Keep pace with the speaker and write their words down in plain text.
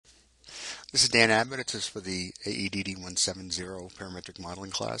This is Dan Abbott. It's just for the AEDD 170 parametric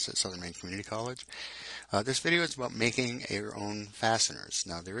modeling class at Southern Maine Community College. This video is about making your own fasteners.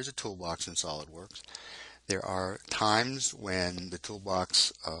 Now, there is a toolbox in SolidWorks. There are times when the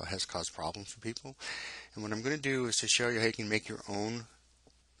toolbox has caused problems for people. And what I'm going to do is to show you how you can make your own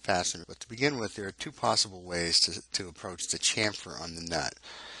fastener. But to begin with, there are two possible ways to approach the chamfer on the nut.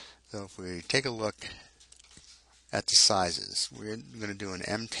 So if we take a look at the sizes, we're going to do an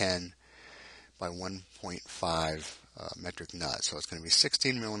M10 by 1.5 metric nut. So it's going to be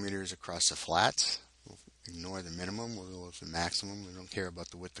 16 millimeters across the flats. We'll ignore the minimum, we'll go with the maximum. We don't care about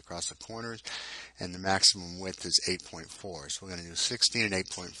the width across the corners. And the maximum width is 8.4. So we're going to do 16 and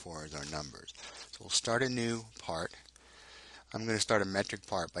 8.4 as our numbers. So we'll start a new part. I'm going to start a metric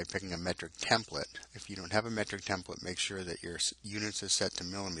part by picking a metric template. If you don't have a metric template, make sure that your units are set to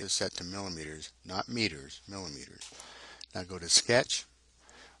millimeters, not meters, millimeters. Now go to Sketch.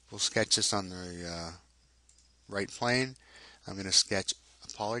 We'll sketch this on the right plane. I'm going to sketch a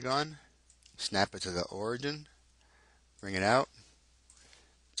polygon, snap it to the origin, bring it out.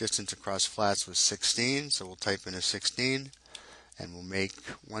 Distance across flats was 16, so we'll type in a 16, and we'll make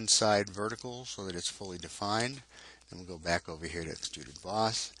one side vertical so that it's fully defined. Then we'll go back over here to extruded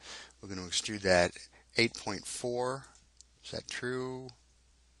boss. We're going to extrude that 8.4. Is that true?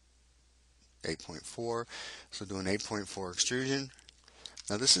 8.4. So do an 8.4 extrusion.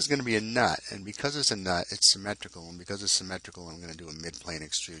 Now this is going to be a nut, and because it's a nut, it's symmetrical, and because it's symmetrical, I'm going to do a mid-plane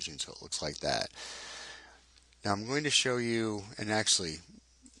extrusion so it looks like that. Now I'm going to show you, and actually,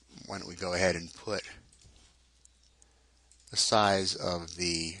 why don't we go ahead and put the size of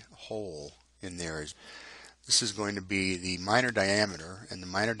the hole in there. This is going to be the minor diameter, and the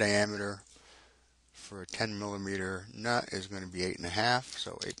minor diameter for a 10 millimeter nut is going to be 8.5,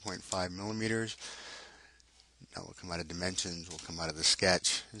 so 8.5 millimeters. Now we'll come out of dimensions, we'll come out of the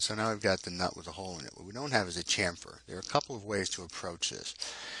sketch, and so now we've got the nut with a hole in it. What we don't have is a chamfer. There are a couple of ways to approach this,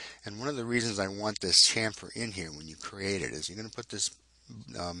 and one of the reasons I want this chamfer in here when you create it is you're going to put this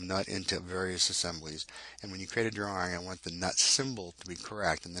nut into various assemblies, and when you create a drawing, I want the nut symbol to be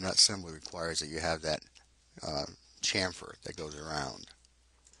correct, and the nut symbol requires that you have that chamfer that goes around.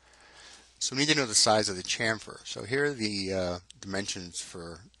 So we need to know the size of the chamfer. So here are the dimensions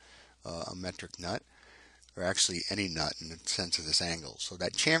for a metric nut, or actually any nut in the sense of this angle. So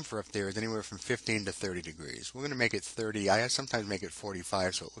that chamfer up there is anywhere from 15 to 30 degrees. We're going to make it 30. I sometimes make it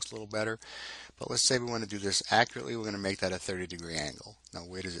 45 so it looks a little better. But let's say we want to do this accurately. We're going to make that a 30-degree angle. Now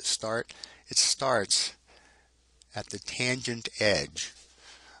where does it start? It starts at the tangent edge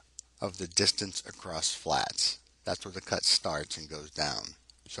of the distance across flats. That's where the cut starts and goes down.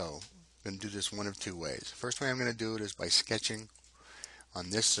 So I'm going to do this one of two ways. First way I'm going to do it is by sketching on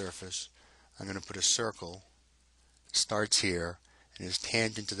this surface. I'm going to put a circle, starts here, and is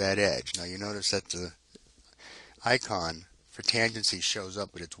tangent to that edge. Now you notice that the icon for tangency shows up,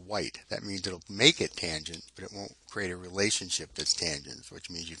 but it's white. That means it'll make it tangent, but it won't create a relationship that's tangent, which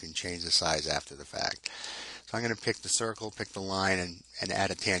means you can change the size after the fact. So I'm going to pick the circle, pick the line, and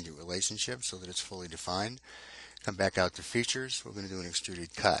add a tangent relationship so that it's fully defined. Come back out to features. We're going to do an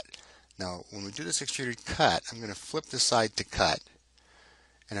extruded cut. Now when we do this extruded cut, I'm going to flip the side to cut,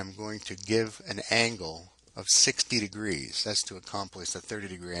 and I'm going to give an angle of 60 degrees. That's to accomplish the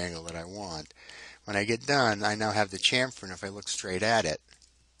 30-degree angle that I want. When I get done, I now have the chamfer, and if I look straight at it,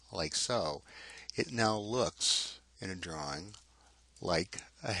 like so, it now looks in a drawing like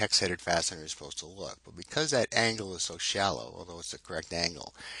a hex-headed fastener is supposed to look. But because that angle is so shallow, although it's the correct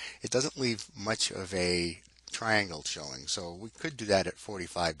angle, it doesn't leave much of a triangle showing. So we could do that at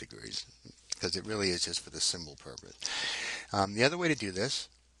 45 degrees because it really is just for the symbol purpose. The other way to do this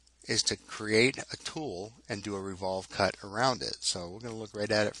is to create a tool and do a revolved cut around it. So we're going to look right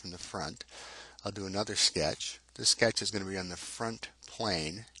at it from the front. I'll do another sketch. This sketch is going to be on the front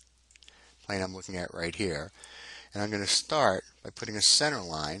plane I'm looking at right here. And I'm going to start by putting a center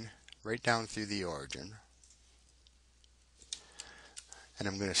line right down through the origin. And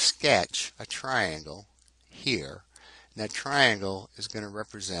I'm going to sketch a triangle here. And that triangle is going to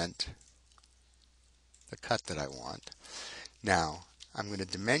represent the cut that I want. Now, I'm going to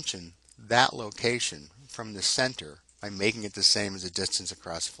dimension that location from the center by making it the same as the distance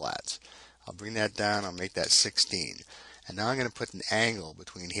across flats. I'll bring that down, I'll make that 16. And now I'm going to put an angle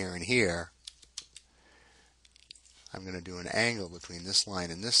between here and here. I'm going to do an angle between this line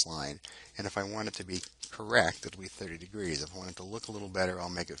and this line, and if I want it to be correct, it'll be 30 degrees. If I want it to look a little better, I'll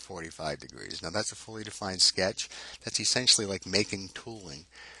make it 45 degrees. Now that's a fully defined sketch. That's essentially like making tooling.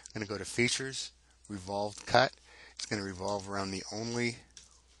 I'm going to go to Features, Revolved Cut. It's going to revolve around the only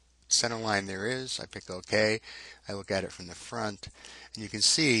center line there is. I pick OK. I look at it from the front, and you can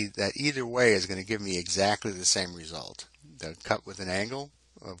see that either way is going to give me exactly the same result. The cut with an angle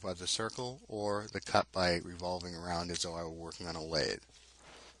of the circle, or the cut by revolving around as though I were working on a lathe.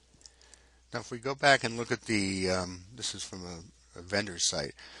 Now if we go back and look at the, this is from a vendor's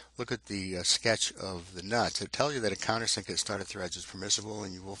site, look at the sketch of the nuts. It tells you that a countersink at started threads is permissible,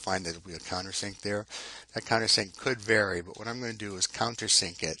 and you will find that there will be a countersink there. That countersink could vary, but what I'm going to do is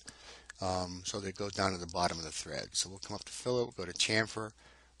countersink it so that it goes down to the bottom of the thread. So we'll come up to fillet, we'll go to chamfer,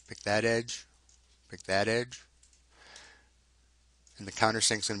 pick that edge, and the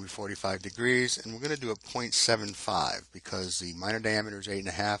countersink is going to be 45 degrees, and we're going to do a 0.75 because the minor diameter is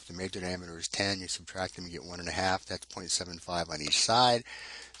 8.5, the major diameter is 10. You subtract them, you get 1.5. That's 0.75 on each side.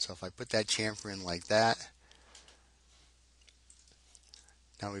 So if I put that chamfer in like that,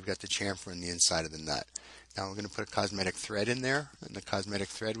 now we've got the chamfer in the inside of the nut. Now we're going to put a cosmetic thread in there, and the cosmetic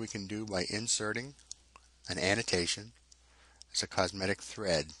thread we can do by inserting an annotation. It's a cosmetic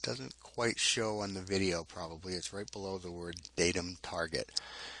thread. Doesn't quite show on the video probably. It's right below the word datum target.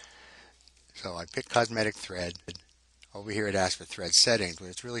 So I pick cosmetic thread. Over here it asks for thread settings. What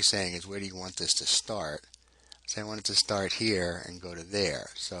it's really saying is, where do you want this to start? So I want it to start here and go to there.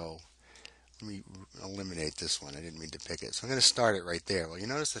 So let me eliminate this one. I didn't mean to pick it. So I'm going to start it right there. Well, you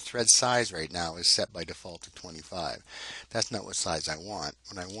notice the thread size right now is set by default to 25. That's not what size I want.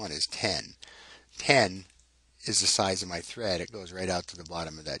 What I want is 10. 10 is the size of my thread. It goes right out to the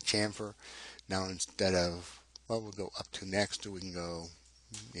bottom of that chamfer. Now instead of, well, we'll go up to next, or we can go,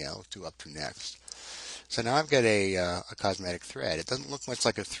 yeah, let's do up to next. So now I've got a cosmetic thread. It doesn't look much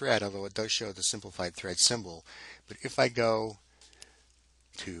like a thread, although it does show the simplified thread symbol. But if I go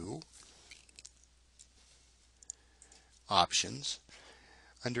to Options,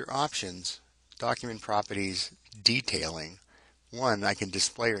 under Options, Document Properties, Detailing, one, I can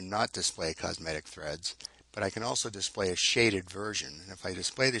display or not display cosmetic threads, but I can also display a shaded version. And if I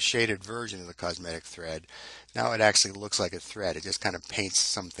display the shaded version of the cosmetic thread, now it actually looks like a thread. It just kind of paints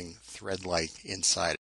something thread-like inside.